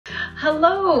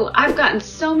Hello, I've gotten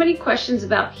so many questions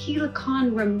about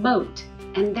Helicon Remote,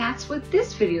 and that's what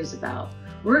this video is about.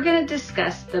 We're going to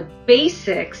discuss the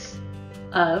basics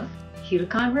of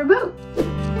Helicon Remote.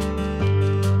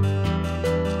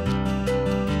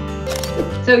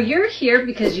 So you're here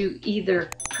because you either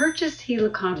purchased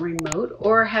Helicon Remote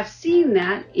or have seen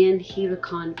that in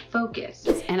Helicon Focus.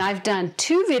 And I've done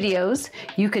 2 videos.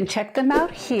 You can check them out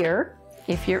here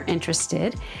if you're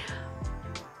interested,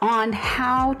 on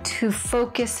how to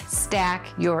focus stack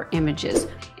your images.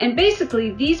 And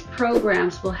basically these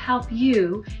programs will help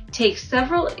you take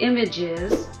several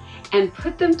images and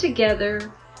put them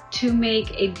together to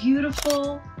make a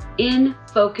beautiful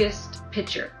in-focused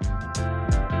picture.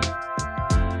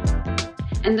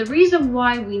 And the reason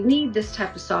why we need this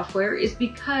type of software is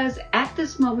because at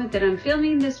this moment that I'm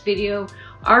filming this video,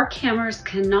 our cameras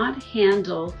cannot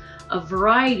handle a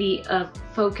variety of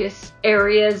focus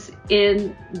areas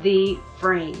in the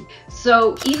frame.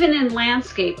 So even in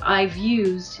landscape, I've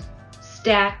used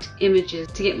stacked images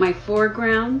to get my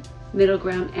foreground, middle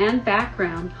ground, and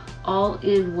background all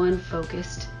in one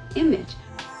focused image.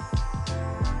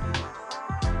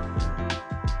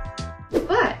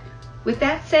 But with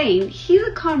that saying,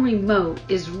 Helicon Remote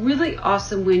is really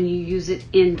awesome when you use it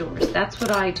indoors. That's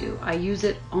what I do. I use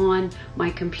it on my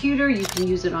computer. You can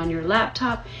use it on your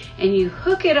laptop, and you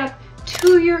hook it up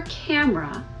to your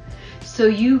camera so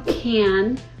you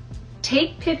can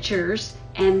take pictures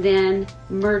and then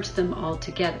merge them all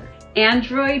together.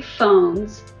 Android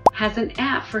phones has an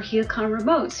app for Helicon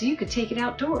Remote, so you could take it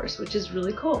outdoors, which is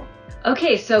really cool.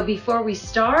 Okay, so before we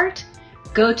start,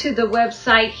 go to the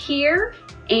website here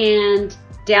and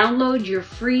download your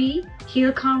free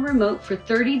Helicon Remote for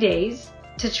 30 days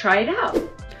to try it out.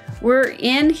 We're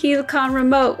in Helicon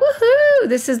Remote. Woohoo!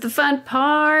 This is the fun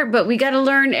part, but we got to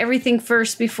learn everything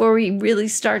first before we really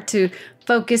start to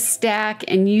focus stack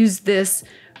and use this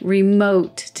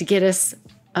remote to get us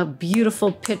a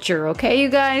beautiful picture. Okay, you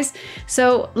guys?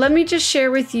 So let me just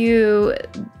share with you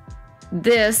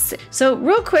this. So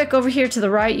real quick, over here to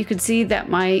the right, you can see that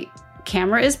my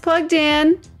camera is plugged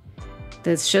in.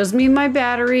 This shows me my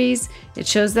batteries. It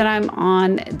shows that I'm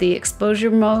on the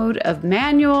exposure mode of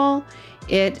manual.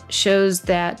 It shows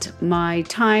that my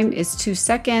time is 2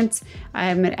 seconds. I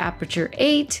am at aperture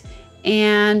 8,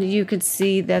 and you can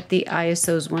see that the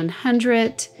ISO is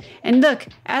 100. And look,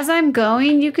 as I'm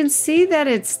going, you can see that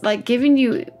it's like giving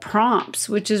you prompts,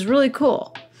 which is really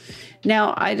cool.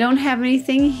 Now, I don't have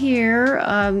anything here.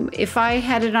 If I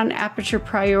had it on aperture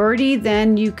priority,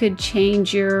 then you could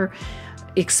change your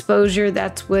exposure.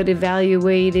 That's what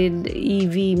evaluated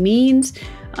EV means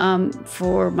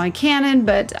for my Canon,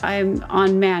 but I'm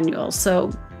on manual.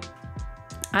 So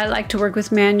I like to work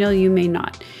with manual. You may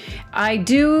not. I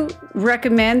do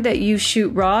recommend that you shoot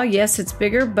RAW. Yes, it's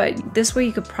bigger, but this way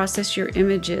you could process your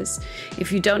images.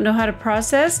 If you don't know how to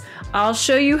process, I'll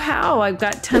show you how. I've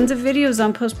got tons of videos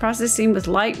on post-processing with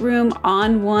Lightroom,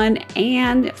 On1,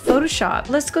 and Photoshop.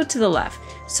 Let's go to the left.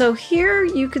 So here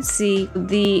you could see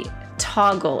the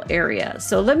toggle area.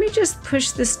 So let me just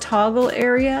push this toggle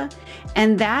area,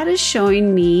 and that is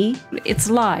showing me it's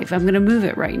live. I'm going to move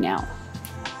it right now.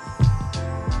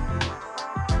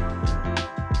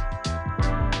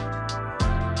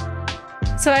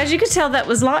 So as you can tell, that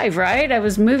was live, right? I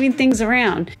was moving things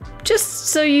around. Just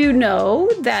so you know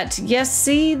that, yes,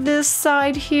 see this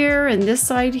side here and this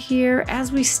side here,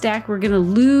 as we stack, we're going to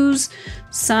lose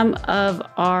some of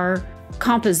our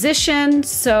composition,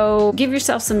 so give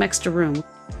yourself some extra room.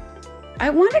 I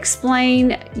want to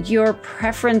explain your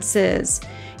preferences.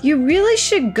 You really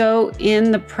should go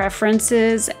in the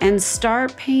preferences and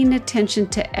start paying attention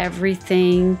to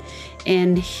everything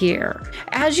in here.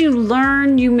 As you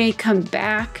learn, you may come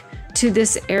back to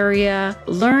this area.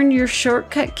 Learn your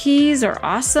shortcut keys are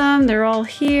awesome. They're all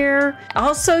here.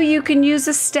 Also, you can use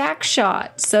a stack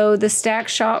shot. So the stack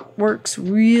shot works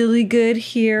really good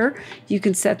here. You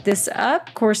can set this up.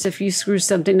 Of course, if you screw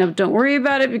something up, don't worry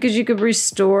about it because you could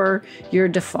restore your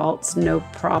defaults, no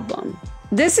problem.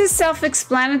 This is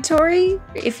self-explanatory.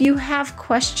 If you have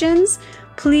questions,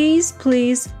 please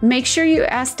make sure you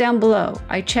ask down below.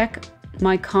 I check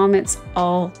my comments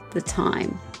all the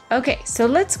time. Okay, so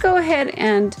let's go ahead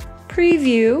and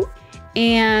preview,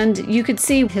 and you can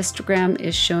see histogram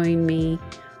is showing me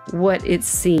what it's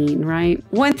seeing, right?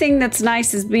 One thing that's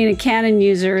nice is being a Canon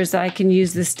user is that I can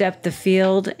use this depth of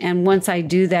field, and once I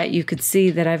do that, you could see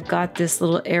that I've got this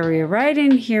little area right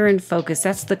in here in focus.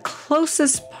 That's the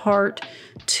closest part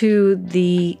to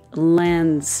the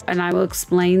lens, and I will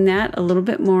explain that a little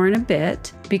bit more in a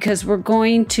bit, because we're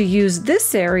going to use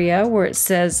this area where it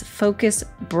says focus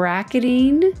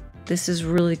bracketing This is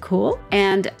really cool.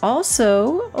 And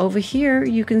also over here,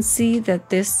 you can see that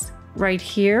this right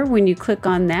here, when you click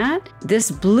on that,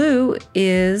 this blue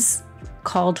is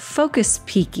called focus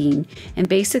peaking. And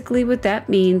basically what that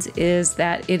means is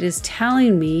that it is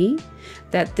telling me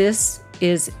that this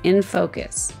is in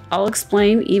focus. I'll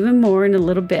explain even more in a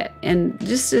little bit. And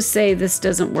just to say this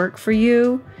doesn't work for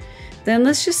you, then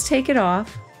let's just take it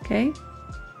off, okay?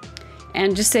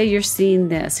 And just say you're seeing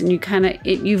this and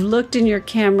you've looked in your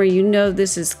camera, you know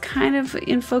this is kind of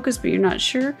in focus, but you're not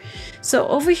sure. So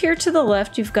over here to the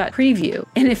left, you've got preview.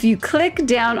 And if you click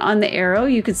down on the arrow,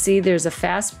 you can see there's a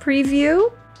fast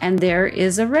preview and there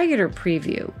is a regular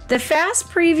preview. The fast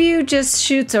preview just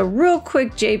shoots a real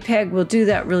quick JPEG. We'll do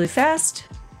that really fast.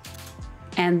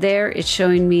 And there it's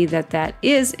showing me that that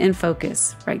is in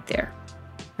focus right there,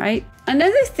 right?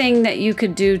 Another thing that you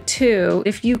could do too,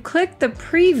 if you click the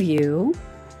preview,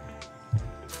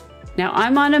 now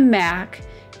I'm on a Mac,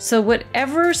 so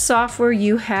whatever software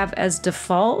you have as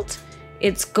default,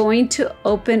 it's going to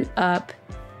open up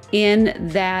in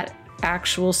that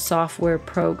actual software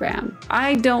program.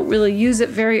 I don't really use it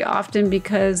very often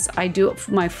because I do it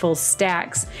for my full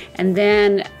stacks. And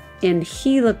then in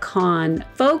Helicon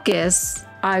Focus,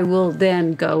 I will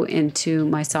then go into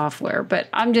my software, but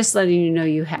I'm just letting you know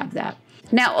you have that.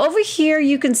 Now over here,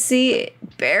 you can see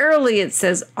barely it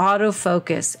says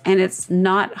autofocus and it's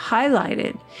not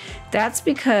highlighted. That's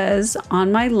because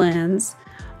on my lens,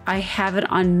 I have it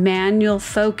on manual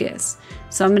focus.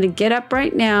 So I'm going to get up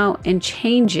right now and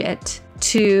change it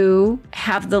to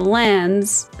have the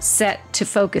lens set to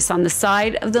focus. On the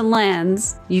side of the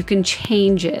lens, you can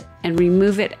change it and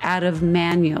remove it out of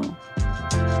manual.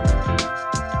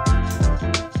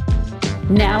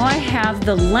 Now I have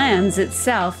the lens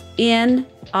itself in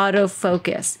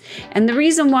autofocus. And the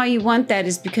reason why you want that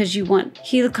is because you want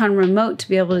Helicon Remote to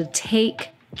be able to take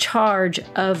charge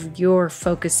of your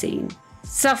focusing.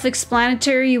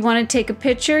 Self-explanatory, you want to take a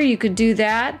picture, you could do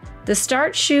that. The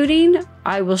start shooting,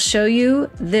 I will show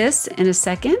you this in a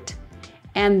second.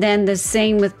 And then the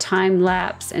same with time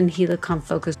lapse and Helicon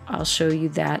Focus. I'll show you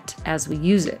that as we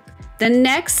use it. The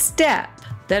next step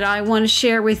that I want to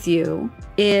share with you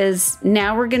is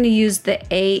now we're going to use the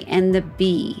A and the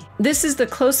B. This is the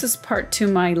closest part to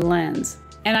my lens.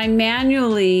 And I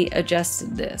manually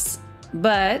adjusted this.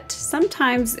 But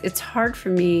sometimes it's hard for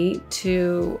me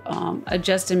to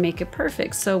adjust and make it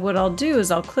perfect. So what I'll do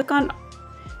is I'll click on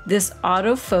this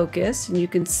autofocus, and you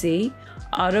can see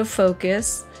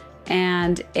autofocus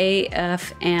and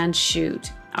AF and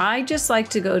shoot. I just like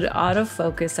to go to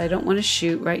autofocus. I don't want to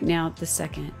shoot right now at the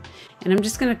second. And I'm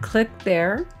just going to click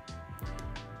there.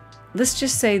 Let's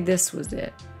just say this was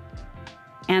it.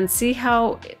 And see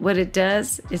how what it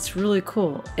does? It's really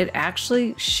cool. It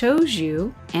actually shows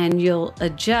you, and you'll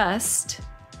adjust,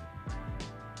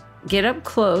 get up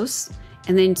close,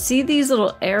 and then see these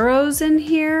little arrows in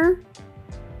here?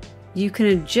 You can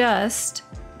adjust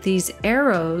these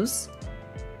arrows.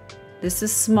 This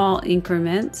is small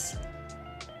increments.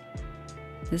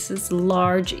 This is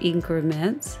large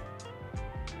increments.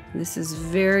 This is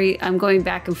I'm going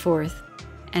back and forth.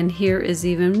 And here is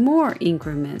even more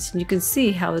increments. And you can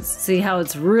see how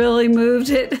it's really moved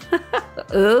it.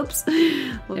 Oops.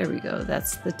 There we go.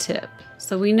 That's the tip.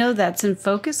 So we know that's in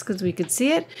focus because we could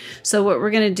see it. So what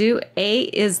we're going to do, A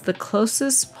is the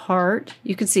closest part.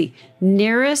 You can see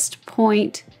nearest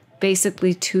point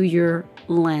basically to your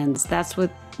lens. That's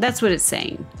what it's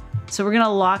saying. So we're going to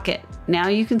lock it. Now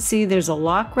you can see there's a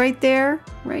lock right there.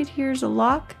 Right here's a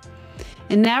lock.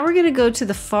 And now we're going to go to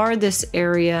the farthest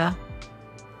area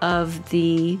of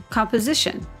the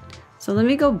composition. So let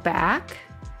me go back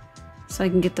so I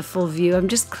can get the full view. I'm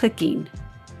just clicking.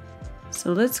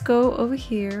 So let's go over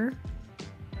here,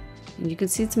 and you can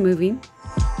see it's moving.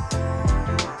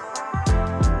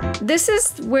 This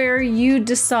is where you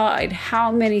decide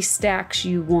how many stacks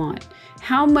you want.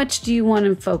 How much do you want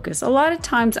in focus? A lot of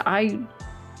times I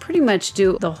pretty much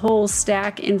do the whole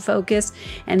stack in focus,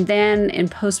 and then in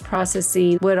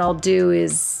post-processing what I'll do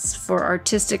is, for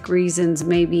artistic reasons,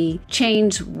 maybe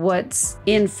change what's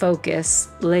in focus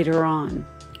later on.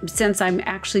 Since I'm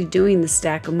actually doing the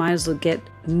stack, I might as well get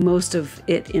most of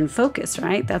it in focus,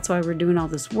 right? That's why we're doing all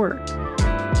this work.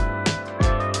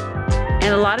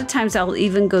 And a lot of times I'll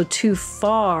even go too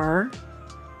far.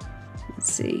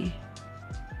 Let's see.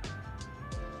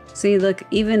 See, look,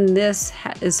 even this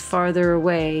is farther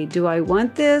away. Do I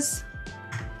want this?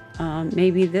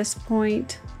 Maybe this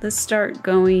point. Let's start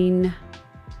going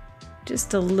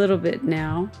just a little bit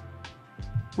now.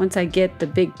 Once I get the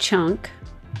big chunk,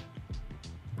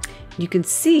 you can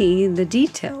see the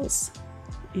details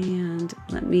And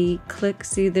let me click,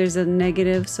 see there's a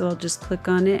negative, so I'll just click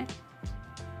on it.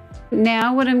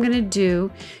 Now what I'm going to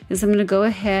do is I'm going to go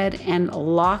ahead and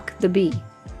lock the bee.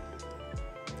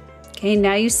 Okay,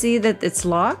 now you see that it's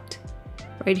locked.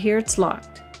 Right here it's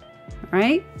locked. All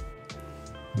right?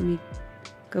 Let me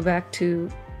go back to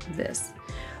this.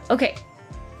 Okay,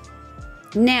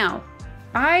 now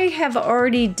I have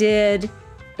already did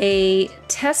a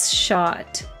test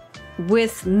shot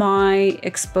with my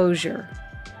exposure.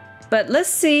 But let's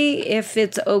see if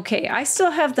it's okay. I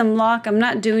still have them locked. I'm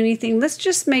not doing anything. Let's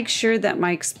just make sure that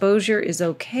my exposure is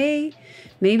okay.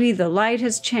 Maybe the light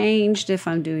has changed if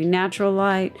I'm doing natural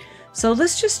light. So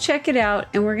let's just check it out,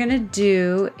 and we're gonna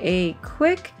do a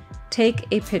quick take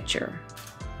a picture.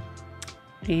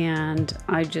 And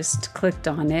I just clicked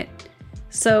on it.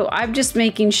 So I'm just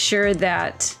making sure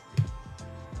that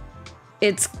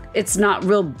it's not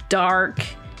real dark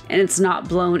and it's not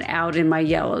blown out in my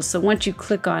yellow. So once you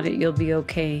click on it, you'll be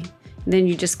okay. And then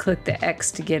you just click the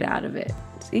X to get out of it.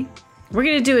 See? We're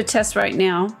gonna do a test right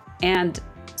now and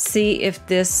see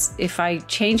if I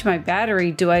change my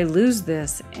battery, do I lose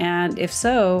this? And if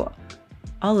so,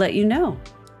 I'll let you know.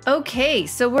 Okay,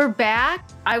 so we're back.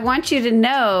 I want you to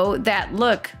know that,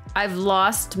 look, I've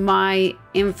lost my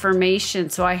information,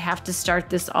 so I have to start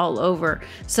this all over.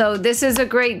 So this is a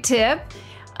great tip.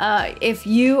 If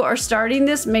you are starting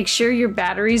this, make sure your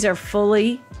batteries are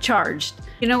fully charged.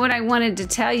 You know what I wanted to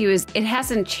tell you is it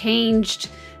hasn't changed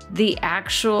the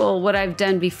actual, what I've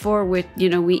done before with, you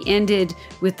know, we ended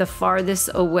with the farthest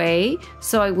away.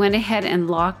 So I went ahead and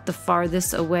locked the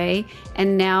farthest away.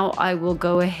 And now I will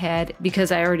go ahead, because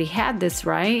I already had this,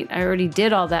 right? I already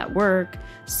did all that work.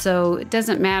 So it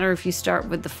doesn't matter if you start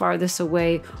with the farthest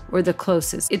away or the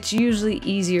closest. It's usually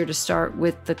easier to start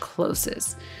with the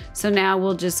closest. So now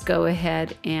we'll just go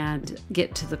ahead and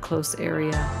get to the close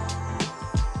area.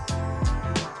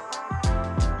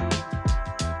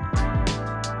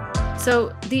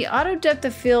 So the auto depth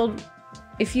of field,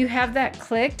 if you have that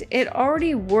clicked, it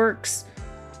already works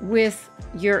with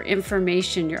your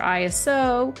information, your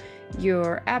ISO,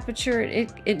 your aperture.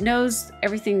 It knows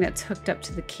everything that's hooked up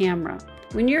to the camera.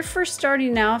 When you're first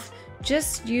starting off,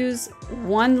 just use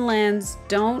one lens.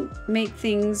 Don't make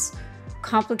things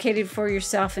complicated for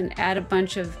yourself and add a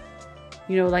bunch of,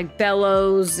 you know, like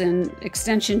bellows and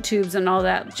extension tubes and all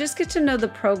that. Just get to know the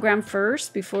program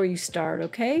first before you start,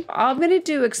 okay? I'm gonna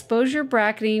do exposure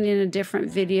bracketing in a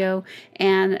different video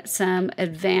and some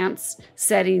advanced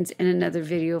settings in another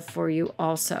video for you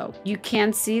also. You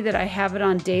can see that I have it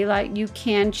on daylight. You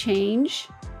can change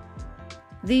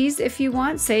these if you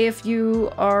want. Say if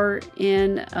you are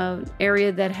in an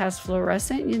area that has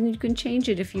fluorescent, you can change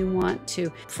it if you want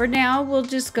to. For now, we'll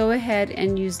just go ahead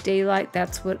and use daylight.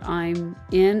 That's what I'm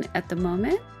in at the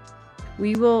moment.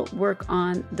 We will work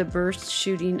on the burst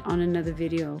shooting on another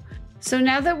video. So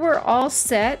now that we're all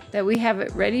set, that we have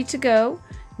it ready to go,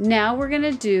 now we're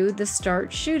gonna do the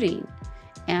start shooting.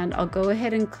 And I'll go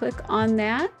ahead and click on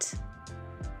that.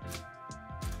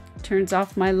 Turns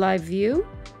off my live view.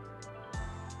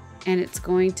 And it's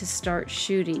going to start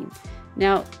shooting.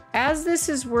 Now, as this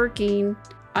is working,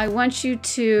 I want you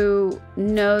to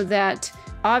know that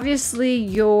obviously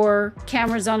your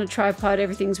camera's on a tripod,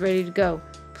 everything's ready to go.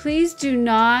 Please do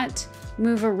not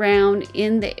move around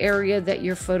in the area that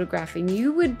you're photographing.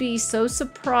 You would be so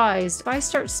surprised if I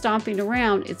start stomping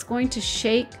around, it's going to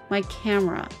shake my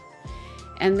camera.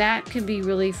 And that can be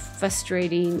really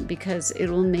frustrating because it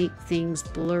will make things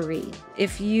blurry.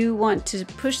 If you want to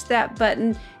push that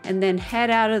button and then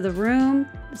head out of the room,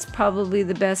 it's probably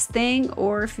the best thing.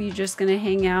 Or if you're just gonna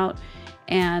hang out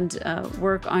and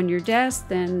work on your desk,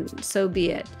 then so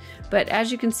be it. But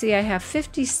as you can see, I have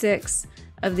 56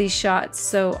 of these shots.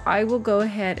 So I will go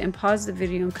ahead and pause the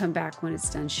video and come back when it's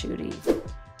done shooting.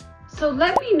 So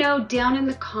let me know down in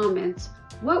the comments,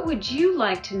 what would you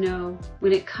like to know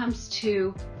when it comes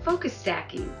to focus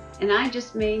stacking? And I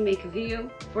just may make a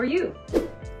video for you.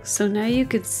 So now you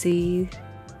could see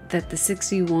that the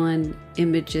 61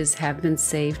 images have been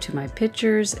saved to my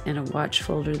pictures and a watch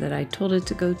folder that I told it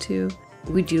to go to.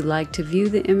 Would you like to view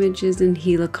the images in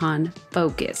Helicon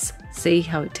Focus? See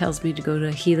how it tells me to go to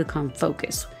Helicon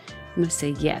Focus. I'm gonna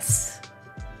say yes.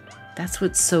 That's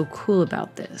what's so cool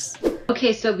about this.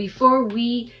 Okay, so before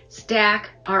we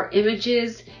stack our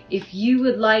images, if you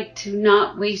would like to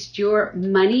not waste your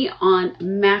money on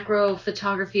macro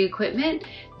photography equipment,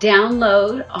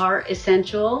 download our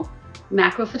essential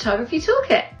macro photography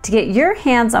toolkit. To get your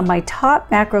hands on my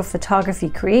top macro photography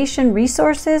creation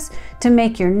resources to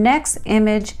make your next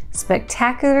image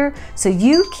spectacular so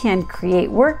you can create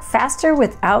work faster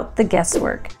without the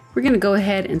guesswork. We're gonna go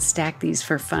ahead and stack these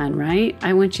for fun, right?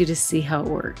 I want you to see how it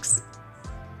works.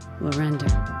 We'll render.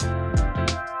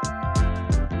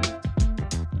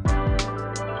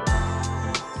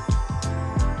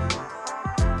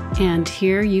 And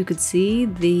here you could see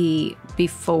the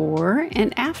before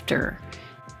and after.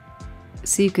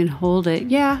 So you can hold it.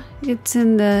 Yeah, it's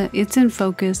in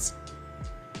focus.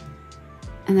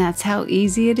 And that's how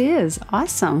easy it is.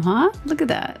 Awesome, huh? Look at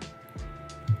that.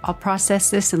 I'll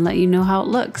process this and let you know how it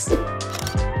looks.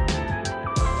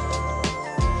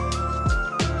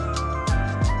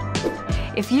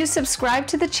 If you subscribe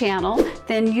to the channel,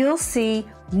 then you'll see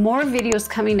more videos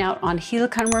coming out on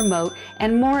Helicon Remote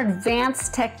and more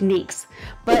advanced techniques.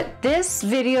 But this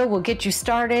video will get you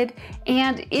started,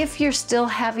 and if you're still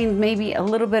having maybe a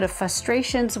little bit of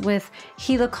frustrations with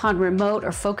Helicon Remote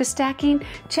or focus stacking,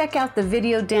 check out the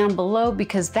video down below,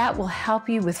 because that will help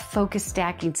you with focus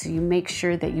stacking so you make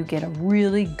sure that you get a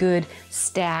really good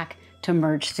stack to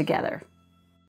merge together.